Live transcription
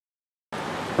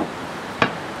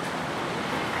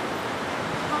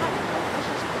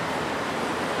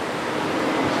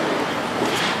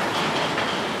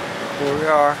we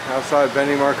are outside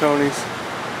Benny Marconi's.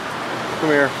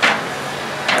 Come here.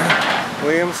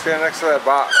 Liam, stand next to that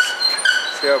box.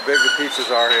 See how big the pizzas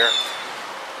are here.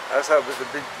 That's how big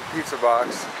the pizza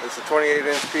box. It's a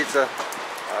 28-inch pizza.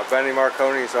 Benny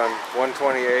Marconi's on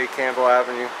 120A Campbell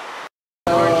Avenue.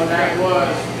 Oh, that was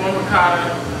one ricotta.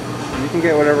 You can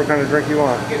get whatever kind of drink you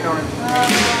want. We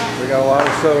got a lot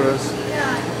of sodas.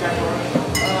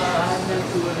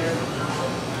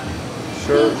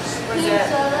 Shirts.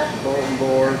 Bulletin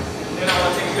board. Then I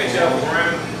want to take a picture of the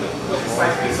rim. Put the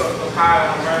slice piece of pie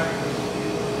on the rim.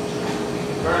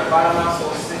 Burn the bottom out so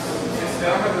it sits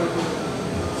down.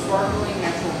 Sparkling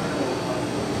natural mineral.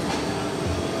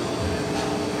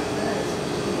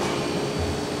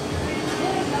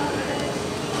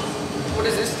 What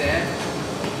is this, Dad?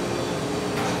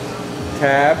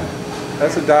 Tab.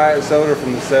 That's a diet soda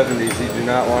from the 70s. You do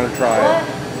not want to try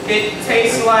it. It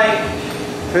tastes like...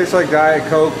 Tastes like Diet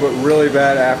Coke, but really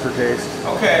bad aftertaste.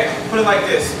 Okay, put it like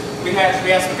this. We had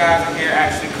some guys in here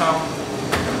actually come,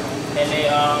 and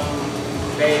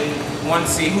they want to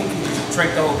see who can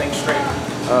drink the whole thing straight.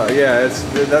 Yeah,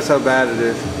 that's how bad it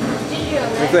is.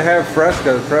 If they have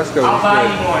Fresco is good. I'll buy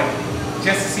you one,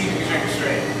 just to see if you can drink it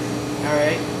straight.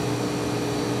 Alright.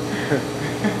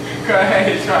 Go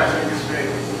ahead and try to drink it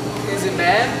straight. Is it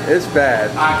bad? It's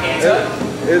bad. I can't tell.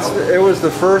 It was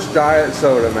the first diet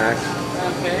soda, Max.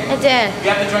 Okay. And Dad. You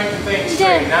have to drink the thing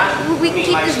straight, not we can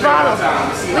keep like this bottle. We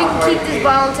can keep this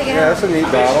bottle and take it Yeah, out. that's a neat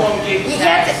bottle. You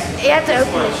have to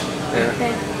open it. Yeah.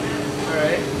 Okay.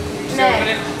 Alright. No.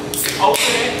 Open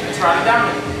it and try it down.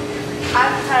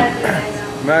 I'm trying to do that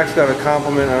now. Max got a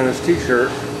compliment on his t-shirt.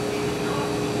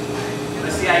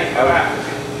 Let's see how you go out.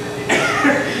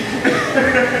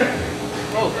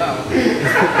 Oh god.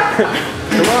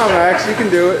 Come on, Max, you can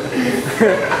do it.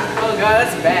 Oh god,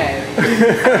 that's bad.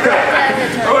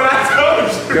 Oh, I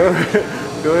told you.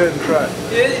 Go ahead and try it.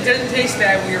 It doesn't taste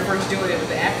bad when you're first doing it, but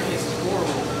the aftertaste is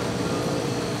horrible.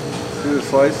 See the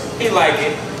slice? He like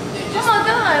it. Oh my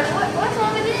god, what's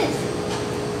wrong with this?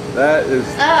 That is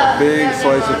a big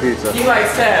slice of pizza. He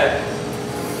likes that.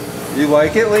 You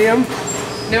like it, Liam?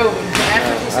 No, the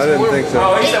aftertaste is I didn't horrible. think so.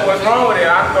 Oh, he said, what's wrong with it?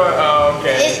 I thought, oh,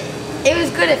 okay. It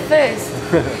was good at first.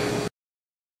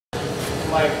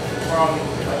 Like, from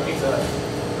pizza.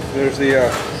 There's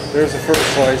the first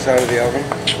slice out of the oven.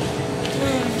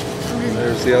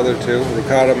 There's the other two,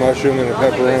 ricotta mushroom and a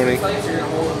pepperoni.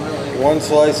 One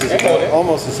slice is about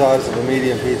almost the size of a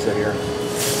medium pizza here.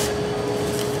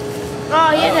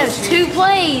 Oh, yeah, there's 2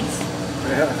 plates.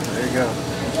 Yeah, there you go.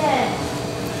 Yeah.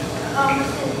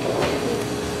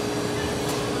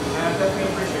 I definitely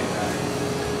appreciate that.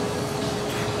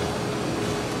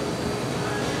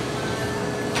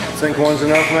 Think one's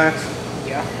enough, Max?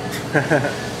 Yeah.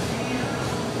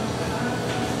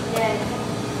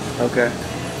 Okay.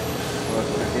 Well,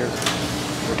 here's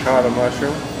ricotta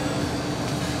mushroom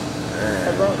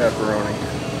and pepperoni.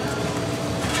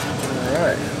 All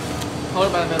right. Hold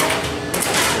it by the middle.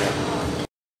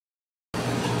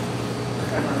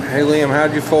 Hey Liam,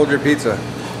 how'd you fold your pizza?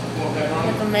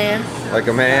 Like a man. Like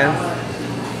a man?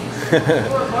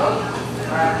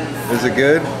 Is it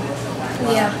good?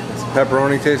 Yeah.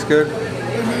 Pepperoni tastes good?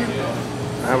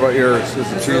 How about yours? Is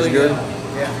the cheese really good?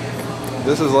 Yeah.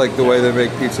 This is like the way they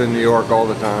make pizza in New York all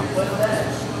the time.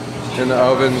 In the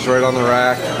ovens, right on the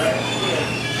rack.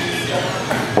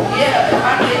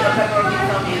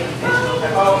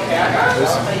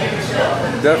 This,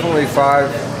 definitely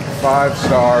five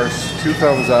stars, 2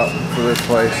 thumbs up for this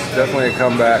place. Definitely a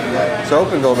comeback. It's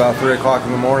open till about 3 o'clock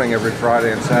in the morning every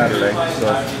Friday and Saturday.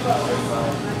 So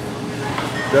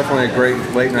definitely a great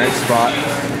late night spot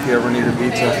if you ever need a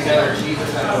pizza.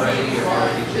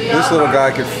 This little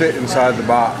guy could fit inside the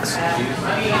box.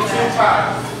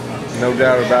 No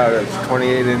doubt about it. It's a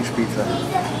 28-inch pizza.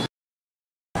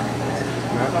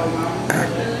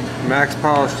 Max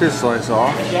polished his slice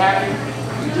off.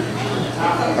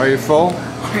 Are you full?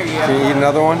 Can you eat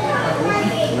another one?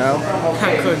 No?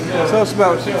 I couldn't. So it's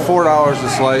about $4 a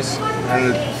slice,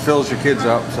 and it fills your kids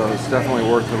up, so it's definitely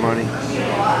worth the money.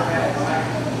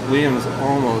 Liam's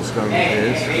almost done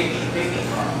with his.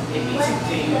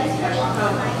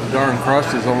 The darn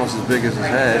crust is almost as big as his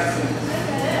head.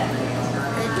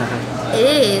 It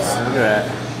is. Look at that.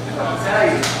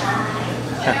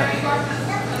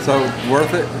 So,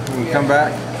 worth it? When you come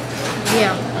back?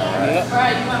 Yeah.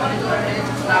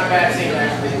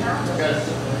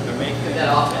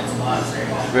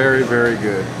 Very, very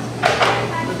good.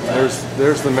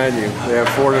 There's the menu. They have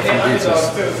 4 different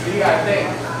pizzas.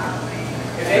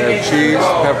 They have cheese,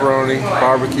 pepperoni,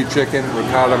 barbecue chicken,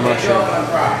 ricotta mushroom.